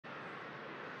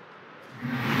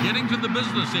getting to the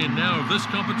business end now of this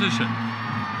competition.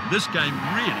 This game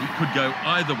really could go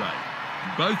either way.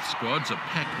 Both squads are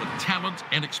packed with talent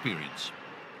and experience.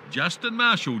 Justin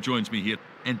Marshall joins me here,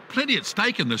 and plenty at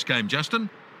stake in this game, Justin.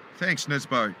 Thanks,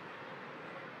 Nisbo.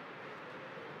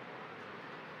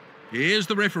 Here's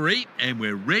the referee, and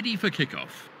we're ready for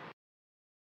kickoff.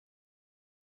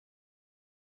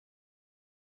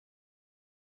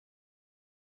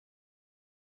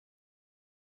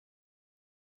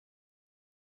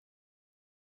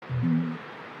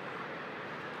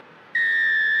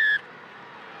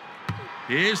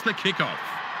 Here's the kickoff.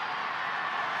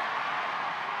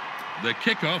 The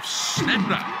kickoff snapped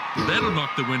up. That'll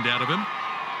knock the wind out of him.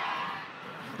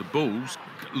 The Bulls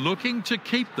looking to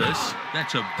keep this.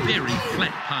 That's a very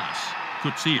flat pass.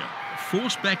 Kutsia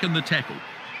forced back in the tackle.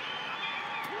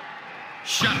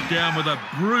 Shut down with a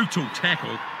brutal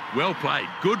tackle. Well played.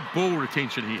 Good ball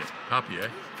retention here.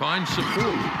 Papia finds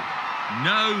support.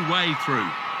 No way through.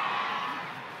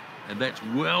 And that's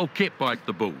well kept by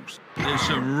the Bulls. There's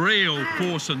some real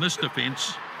force in this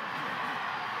defence.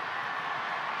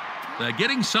 They're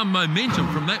getting some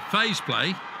momentum from that phase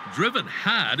play, driven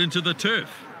hard into the turf.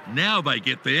 Now they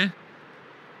get there.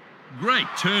 Great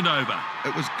turnover.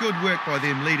 It was good work by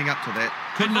them leading up to that.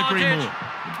 Couldn't agree more.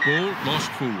 The ball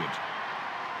lost forward.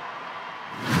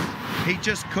 He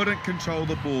just couldn't control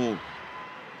the ball.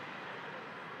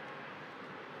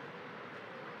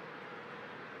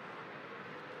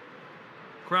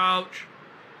 Crouch.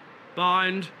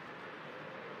 Bind.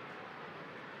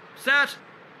 Set.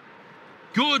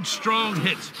 Good, strong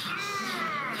hit.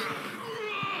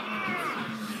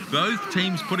 Both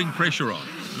teams putting pressure on.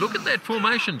 Look at that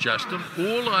formation, Justin.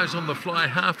 All eyes on the fly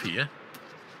half here.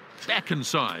 Back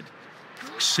inside.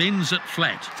 Sends it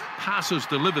flat. Passes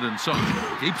delivered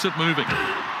inside. Keeps it moving.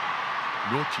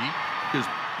 Norchi is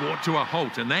brought to a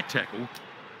halt in that tackle.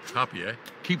 Tapia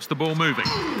keeps the ball moving.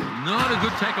 Not a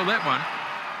good tackle, that one.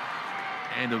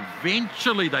 And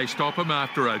eventually they stop him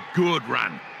after a good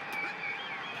run.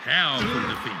 Powerful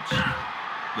defence.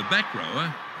 The back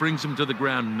rower brings him to the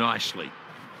ground nicely.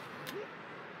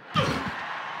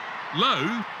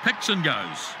 Low, picks and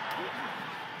goes.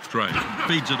 Straight,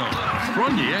 feeds it off.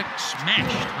 Stronyak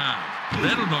smashed hard.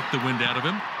 That'll knock the wind out of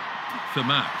him.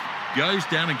 Famak goes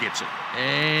down and gets it.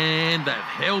 And they've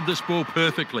held this ball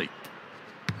perfectly.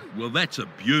 Well, that's a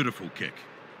beautiful kick.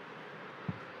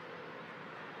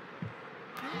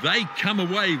 They come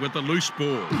away with the loose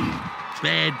ball.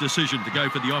 Bad decision to go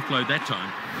for the offload that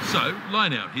time. So,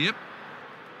 line out here.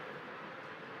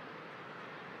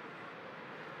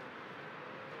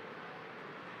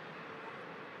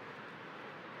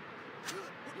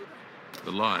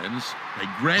 The Lions, they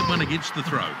grab one against the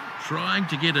throw, trying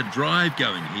to get a drive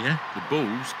going here. The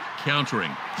Bulls countering.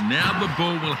 Now the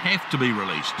ball will have to be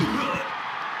released.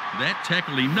 That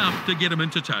tackle enough to get him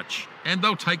into touch, and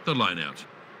they'll take the line out.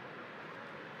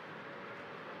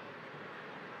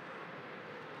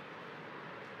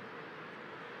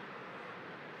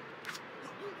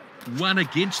 One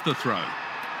against the throw.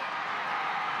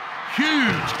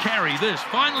 Huge carry this,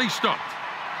 finally stopped.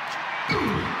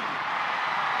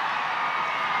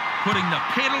 Putting the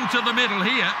pedal to the metal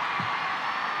here.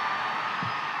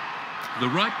 The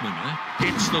right winger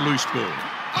gets the loose ball.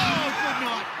 Oh, good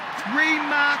night.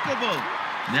 Remarkable.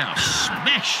 Now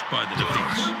smashed by the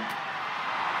defence.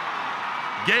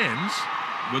 Gans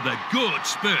with a good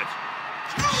spurt.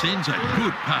 Sends a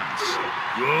good pass.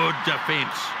 Good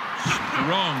defence.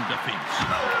 Strong defence.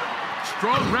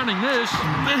 Strong running this.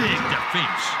 Big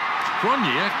defence.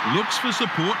 Stronyak looks for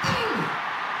support.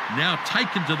 Now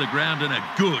taken to the ground in a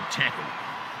good tackle.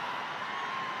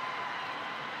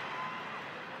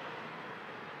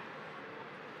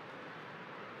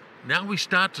 Now we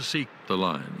start to see the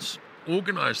Lions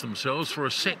organise themselves for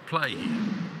a set play here.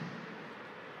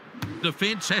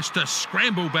 Defence has to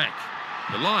scramble back.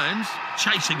 The Lions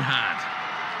chasing hard.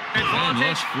 And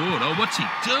lost forward. Oh, what's he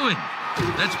doing?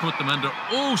 That's put them under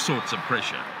all sorts of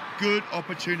pressure. Good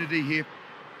opportunity here.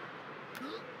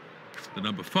 The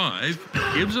number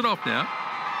 5 gives it off now.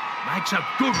 Makes a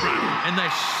good run. And they're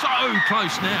so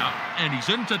close now. And he's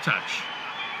into touch.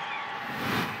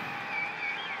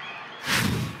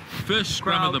 First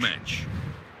scrum of the match.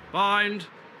 Bind.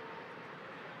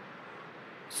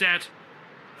 Set.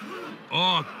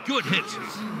 Oh, good hit.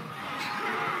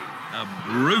 A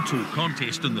brutal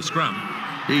contest in the scrum.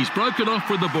 He's broken off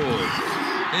with the ball.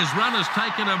 His runner's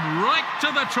taken him right to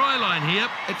the try line here.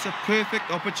 It's a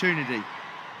perfect opportunity.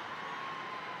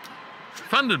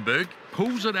 Vandenberg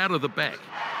pulls it out of the back.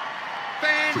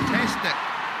 Fantastic.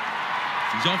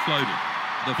 He's offloaded.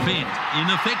 The fend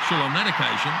ineffectual on that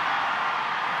occasion.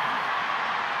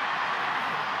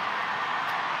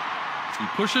 He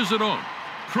pushes it on.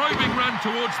 Probing run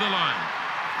towards the line.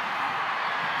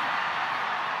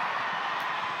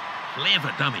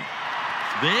 Clever dummy.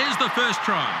 There's the first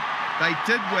try. They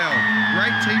did well.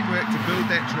 Great teamwork to build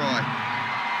that try.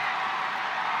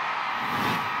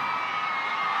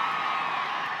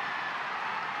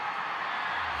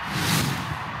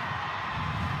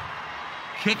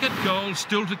 Kick at goal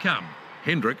still to come.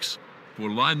 Hendricks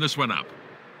will line this one up.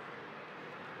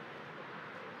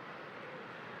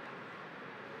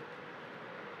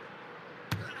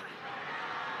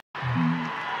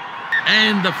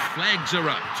 And the flags are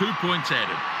up. 2 points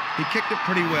added. He kicked it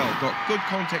pretty well, got good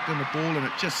contact on the ball, and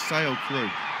it just sailed through.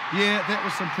 Yeah, that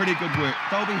was some pretty good work.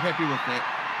 They'll be happy with that.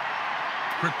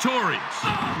 Pretorius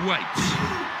waits.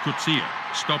 Kutsia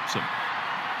stops him.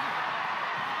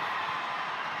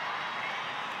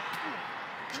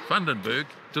 Vandenberg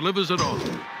delivers it on.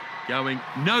 Going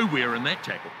nowhere in that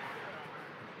tackle.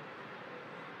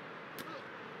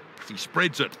 He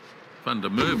spreads it. Van der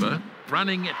Merwe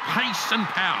running at pace and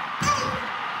power.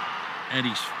 And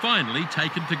he's finally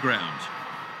taken to ground.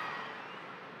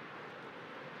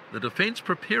 The defence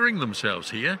preparing themselves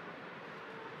here.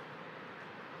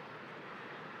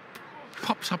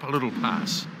 Pops up a little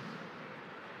pass.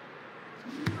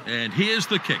 And here's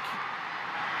the kick.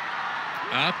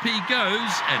 Up he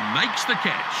goes and makes the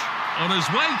catch. On his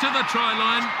way to the try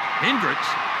line, Hendricks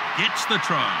gets the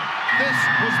try. This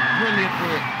was brilliant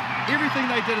work. Everything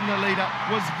they did in the lead-up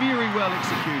was very well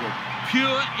executed.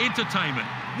 Pure entertainment.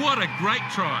 What a great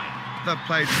try. They've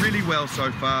played really well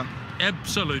so far.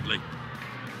 Absolutely.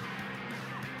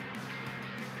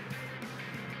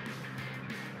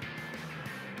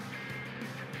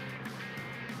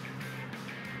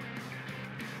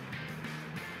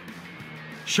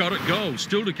 Shot at goal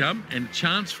still to come, and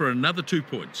chance for another 2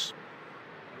 points.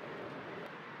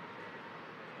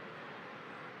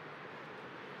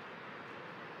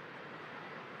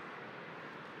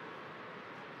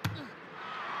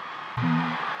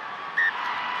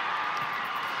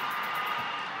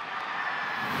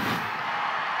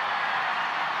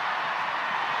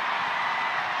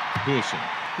 Dawson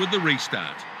with the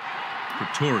restart.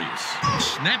 Pretorius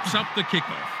snaps up the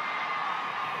kickoff.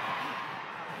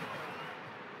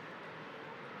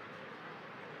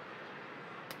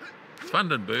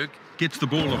 Vandenberg gets the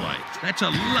ball away. That's a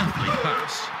lovely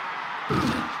pass.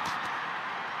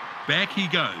 Back he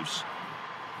goes.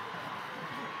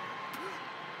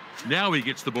 Now he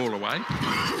gets the ball away.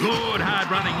 Good hard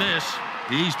running this.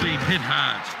 He's been hit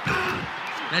hard.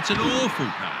 That's an awful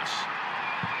pass.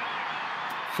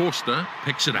 Forster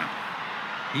picks it up.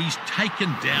 He's taken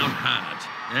down hard.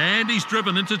 And he's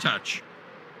driven into touch.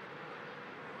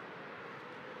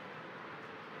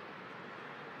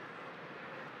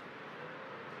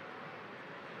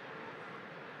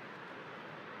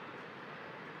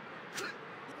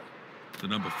 The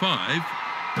number 5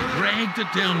 dragged it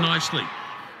down nicely.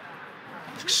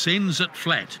 Sends it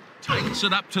flat. Takes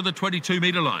it up to the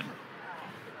 22-metre line.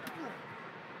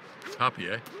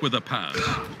 Papier with a pass.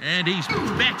 And he's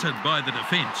battered by the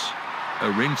defence.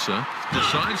 Orensa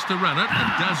decides to run it and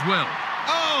does well.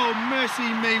 Oh, mercy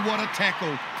me, what a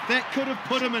tackle. That could have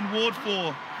put him in Ward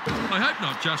 4. I hope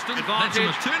not, Justin. Advantage.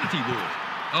 That's a maternity ward.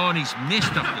 Oh, and he's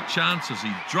messed up the chance as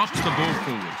he drops the ball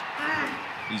forward.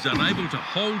 He's unable to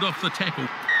hold off the tackle.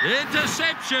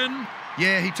 Interception!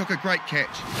 Yeah, he took a great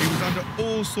catch. He was under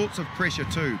all sorts of pressure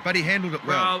too, but he handled it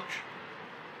well. Crouch.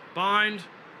 Bind.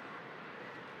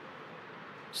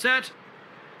 Set.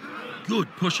 Good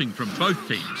pushing from both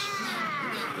teams.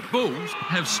 The Bulls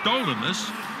have stolen this.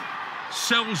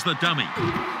 Sells the dummy.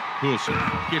 Wilson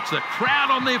gets the crowd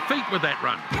on their feet with that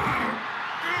run.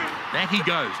 Back he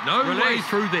goes. No way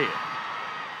through there.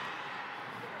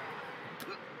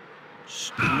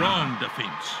 Strong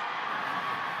defence.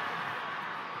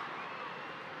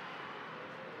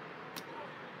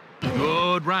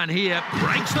 Good run here.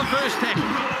 Breaks the first tackle.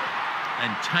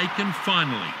 And taken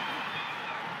finally.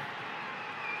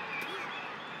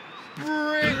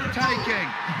 Breathtaking.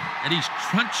 And he's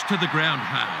crunched to the ground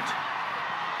hard.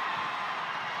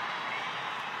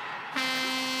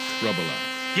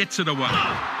 Robilla gets it away.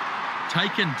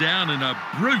 Taken down in a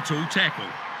brutal tackle.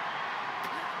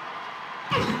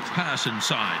 Pass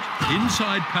inside.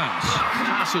 Inside pass.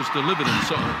 Pass is delivered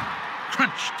inside.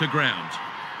 Crunch to ground.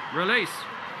 Release.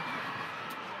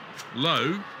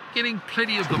 Low, getting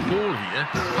plenty of the ball here.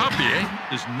 Papier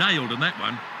is nailed in that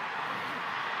one.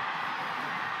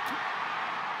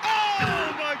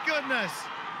 Oh, my goodness.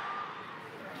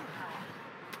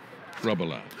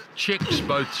 Robilla checks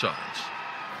both sides.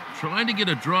 Trying to get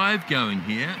a drive going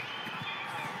here.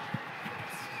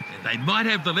 And they might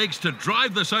have the legs to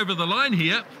drive this over the line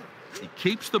here. He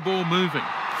keeps the ball moving.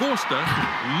 Forster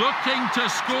looking to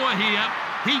score here.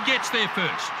 He gets there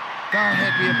first. They're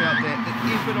happy about that.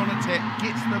 The effort on attack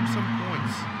gets them some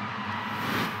points.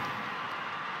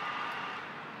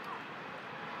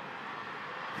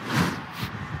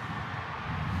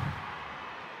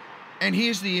 And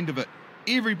here's the end of it.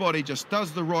 Everybody just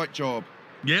does the right job.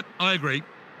 Yep, I agree.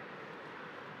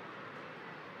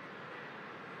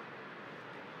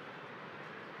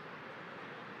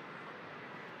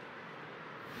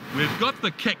 We've got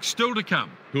the kick still to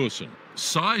come. Coulson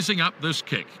sizing up this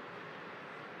kick.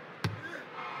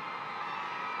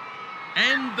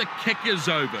 And the kick is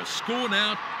over. Score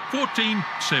now 14-7.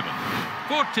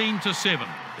 14-7.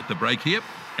 At the break here,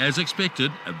 as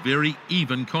expected, a very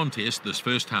even contest this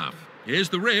first half. Here's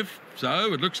the ref,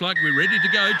 so it looks like we're ready to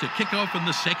go to kick off in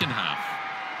the second half.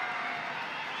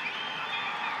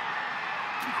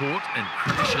 Caught and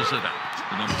crashes it up.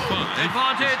 The number 5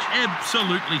 Advantage. is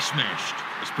absolutely smashed.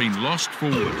 It's been lost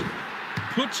forward.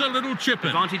 Puts a little chip in.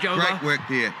 Advantage over. Great work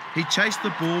there. He chased the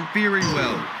ball very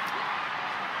well.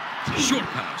 Short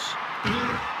pass.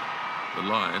 The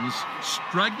Lions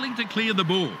struggling to clear the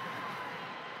ball.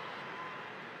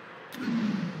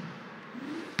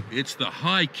 It's the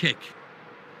high kick.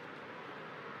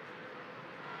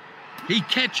 He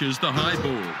catches the high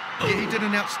ball. Yeah, he did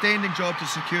an outstanding job to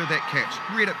secure that catch.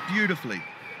 Read it beautifully.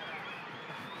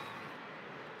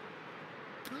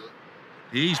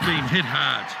 He's been hit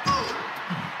hard.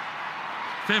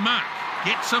 Vermaak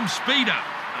gets some speed up.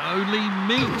 Only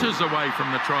metres away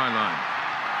from the try line.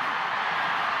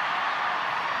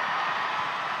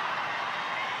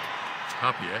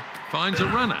 Tapia finds a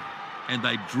runner and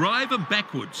they drive him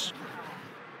backwards.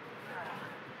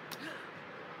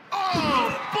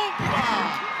 Oh,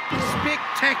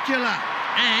 spectacular!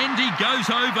 And he goes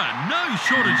over. No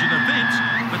shortage of events,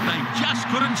 but they just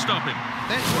couldn't stop him.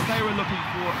 That's what they were looking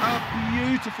for. A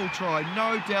beautiful try,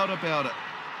 no doubt about it.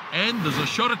 And there's a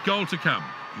shot at goal to come.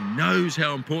 He knows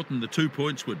how important the 2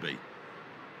 points would be.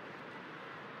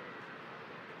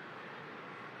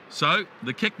 So,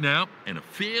 the kick now, and a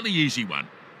fairly easy one.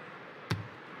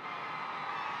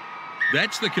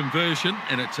 That's the conversion,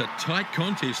 and it's a tight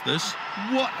contest, this.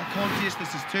 What a contest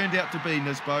this has turned out to be,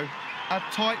 Nisbo. A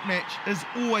tight match is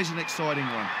always an exciting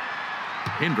one.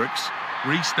 Hendricks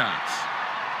restarts.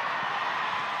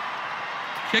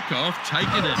 Kick-off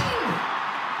taken in.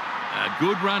 A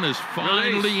good run is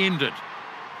finally ended.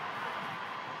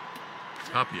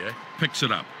 Tapia picks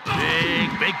it up.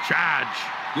 Big charge.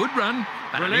 Good run,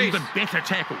 but an even better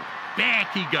tackle.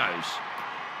 Back he goes.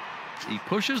 He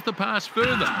pushes the pass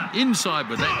further, inside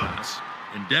with that pass,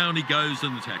 and down he goes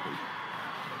in the tackle.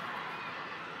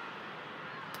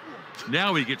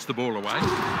 Now he gets the ball away.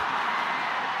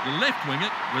 The left winger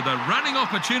with a running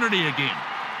opportunity again.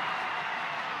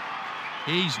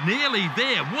 He's nearly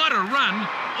there. What a run,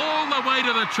 all the way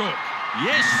to the chalk.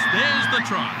 Yes, there's the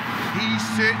try. He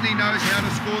certainly knows how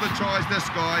to score the tries, this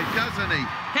guy, doesn't he?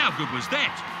 How good was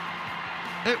that?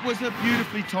 It was a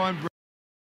beautifully timed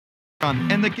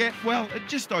run, and the gap, well, it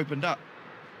just opened up.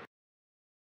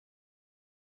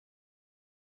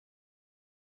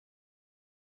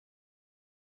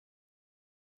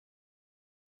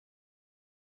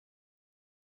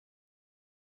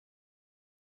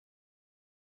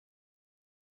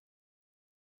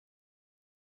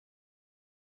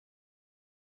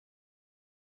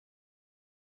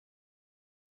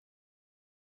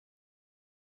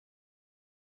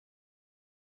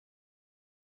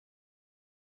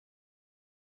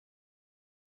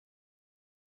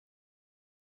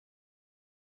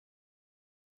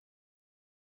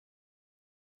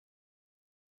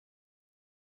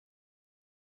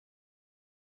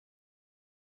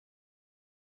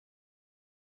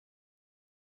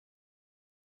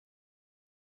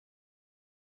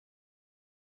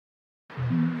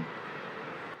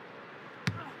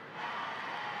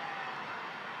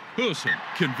 Coulson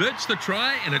converts the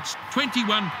try, and it's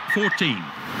 21-14.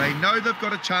 They know they've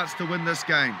got a chance to win this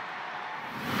game.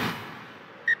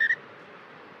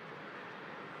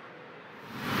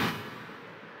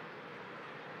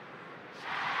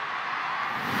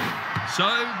 So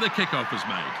the kickoff is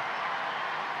made.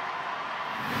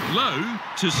 Low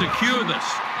to secure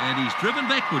this, and he's driven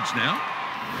backwards now.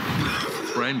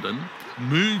 Brandon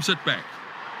moves it back.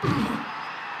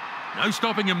 No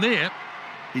stopping him there.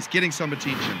 He's getting some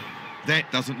attention. That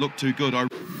doesn't look too good. I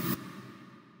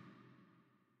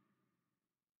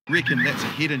reckon that's a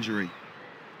head injury.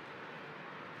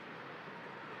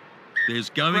 There's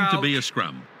going to be a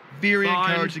scrum. Very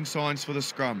encouraging signs for the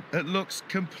scrum. It looks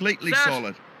completely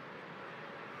solid.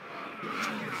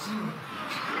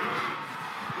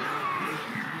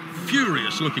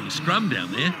 Furious looking scrum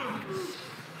down there.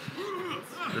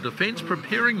 The defence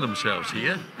preparing themselves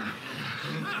here.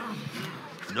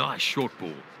 Nice short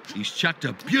ball. He's chucked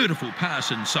a beautiful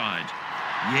pass inside.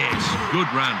 Yes, good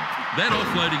run. That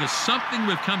offloading is something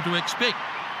we've come to expect.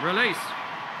 Release.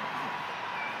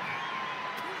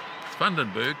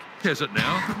 Vandenberg has it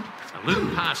now. A little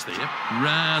pass there.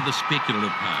 Rather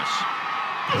speculative pass.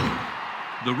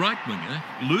 The right winger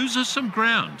loses some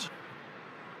ground.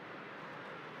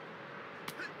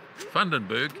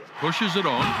 Vandenberg pushes it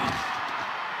on.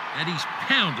 And he's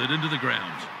pounded into the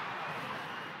ground.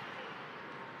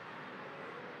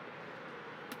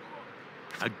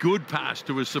 A good pass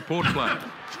to his support player.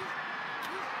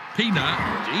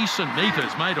 Pina, decent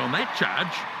metres made on that charge.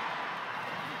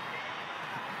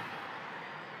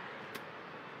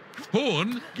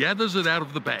 Horn gathers it out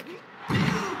of the back.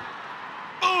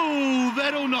 Oh,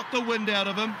 that'll knock the wind out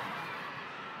of him.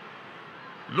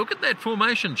 Look at that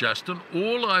formation, Justin.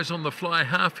 All eyes on the fly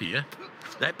half here.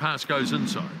 That pass goes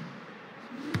inside.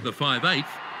 The 5/8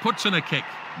 puts in a kick.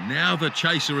 Now the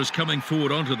chaser is coming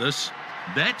forward onto this.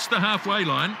 That's the halfway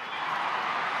line.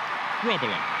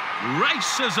 Grobbler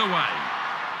races away.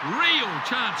 Real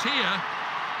chance here.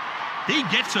 He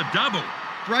gets a double.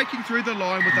 Breaking through the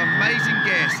line with amazing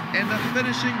gas, and the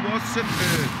finishing was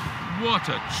superb. What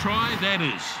a try that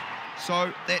is.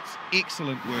 So that's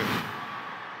excellent work.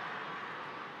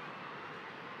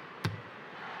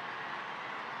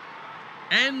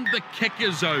 And the kick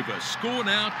is over. Score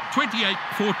now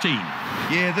 28-14.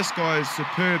 Yeah, this guy is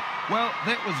superb. Well,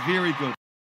 that was very good.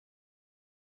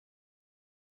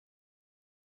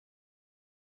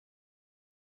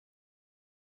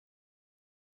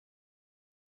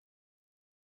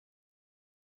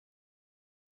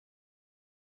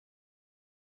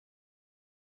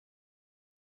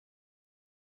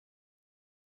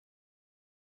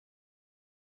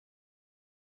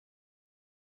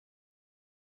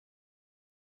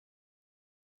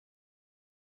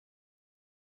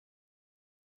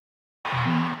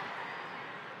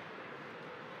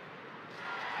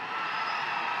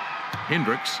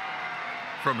 Hendricks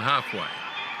from halfway.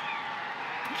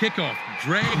 Kick-off,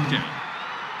 dragged down,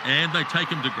 and they take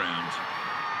him to ground.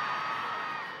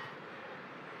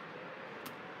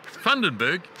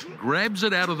 Vandenberg grabs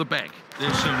it out of the back.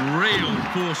 There's some real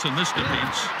force in this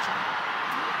defence.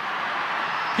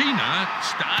 Pina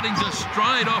starting to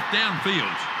stride off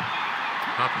downfield.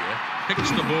 Papier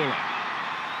picks the ball up.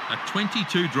 A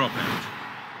 22 dropout.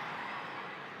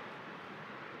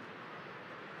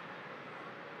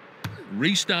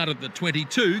 Restart at the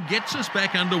 22 gets us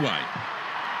back underway.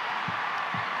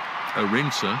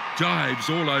 Orensa dives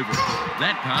all over it.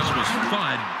 That pass was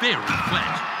fired very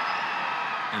flat.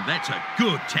 And that's a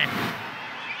good tackle.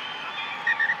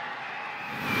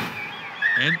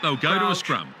 And they'll go to a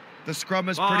scrum. The scrum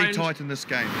is pretty tight in this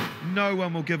game. No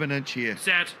one will give an inch here.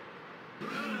 Set.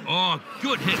 Oh,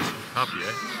 good hit.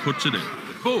 Papier puts it in.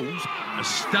 The Bulls are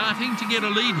starting to get a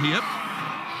lead here.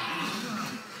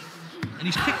 And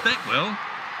he's kicked that well.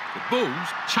 The Bulls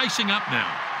chasing up now.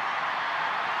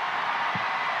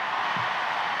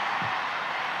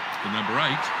 The number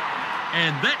 8.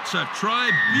 And that's a try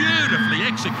beautifully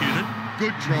executed.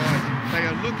 Good try. They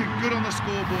are looking good on the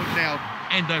scoreboard now.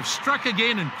 And they've struck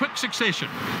again in quick succession.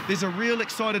 There's a real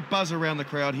excited buzz around the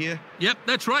crowd here. Yep,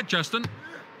 that's right, Justin.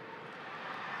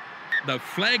 The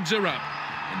flags are up.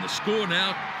 And the score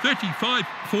now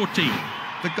 35-14.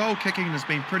 The goal kicking has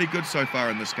been pretty good so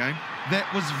far in this game.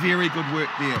 That was very good work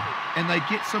there, and they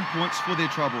get some points for their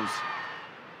troubles.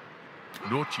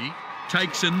 Norchi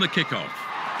takes in the kickoff.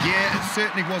 Yeah, it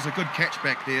certainly was a good catch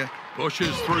back there.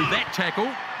 Pushes through that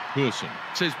tackle. Wilson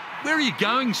says, "Where are you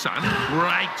going, son?"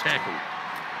 Great tackle.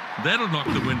 That'll knock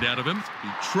the wind out of him. He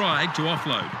tried to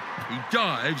offload. He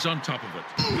dives on top of it.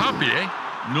 Papier,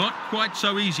 not quite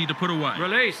so easy to put away.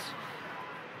 Release.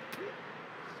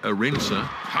 Orensa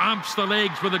pumps the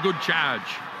legs with a good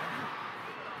charge.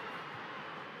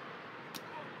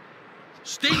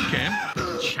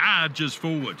 Steenkamp charges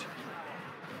forward.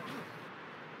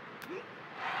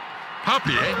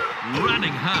 Papier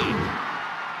running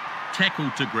hard. Tackle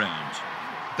to ground.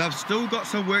 They've still got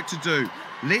some work to do.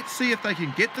 Let's see if they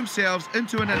can get themselves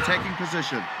into an attacking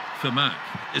position. Vermaak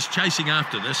is chasing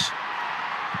after this.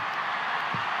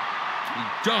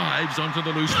 He dives onto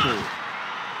the loose ball.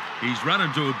 He's run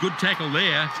into a good tackle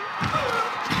there.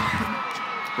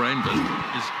 Brandon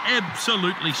is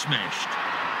absolutely smashed.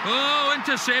 Oh,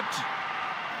 intercept.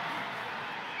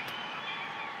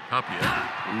 Papier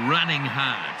running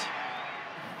hard.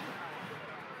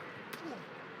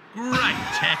 Great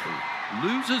tackle.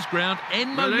 Loses ground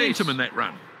and momentum in that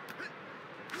run.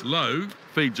 Lowe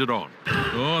feeds it on.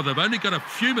 Oh, they've only got a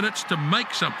few minutes to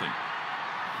make something.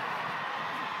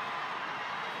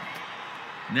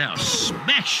 Now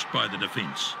smashed by the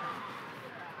defence.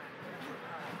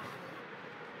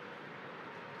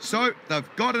 So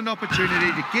they've got an opportunity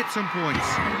to get some points.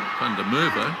 Van der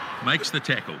Merwe makes the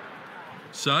tackle.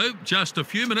 So just a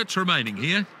few minutes remaining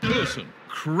here. Person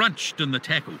crunched in the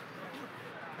tackle.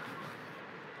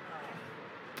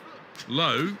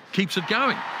 Lowe keeps it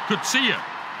going. Kutsia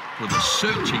with a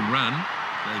searching run.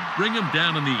 They bring him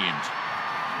down in the end.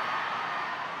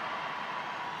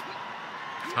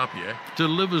 Tapia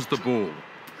delivers the ball.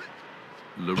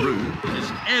 LaRue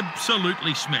is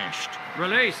absolutely smashed.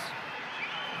 Release.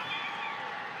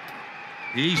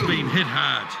 He's been hit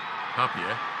hard.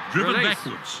 Tapia driven Release.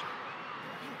 backwards.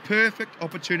 Perfect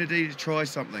opportunity to try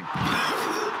something.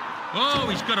 Oh,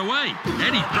 he's got away.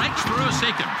 And he breaks through a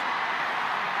second.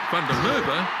 Van der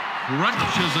Merwe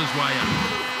crunches his way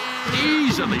up.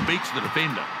 Easily beats the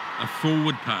defender. A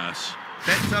forward pass.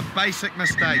 That's a basic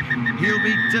mistake. He'll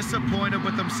be disappointed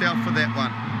with himself for that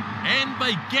one. And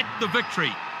they get the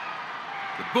victory.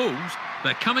 The Bulls,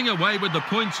 they're coming away with the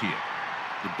points here.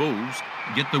 The Bulls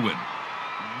get the win.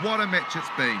 What a match it's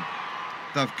been.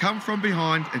 They've come from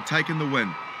behind and taken the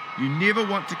win. You never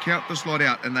want to count this lot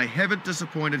out, and they haven't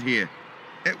disappointed here.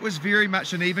 It was very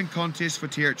much an even contest for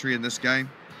territory in this game.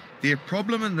 Their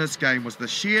problem in this game was the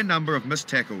sheer number of missed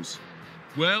tackles.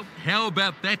 Well, how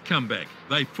about that comeback?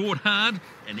 They fought hard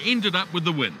and ended up with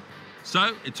the win.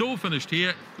 So it's all finished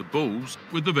here. The Bulls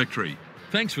with the victory.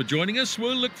 Thanks for joining us.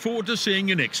 We'll look forward to seeing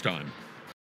you next time.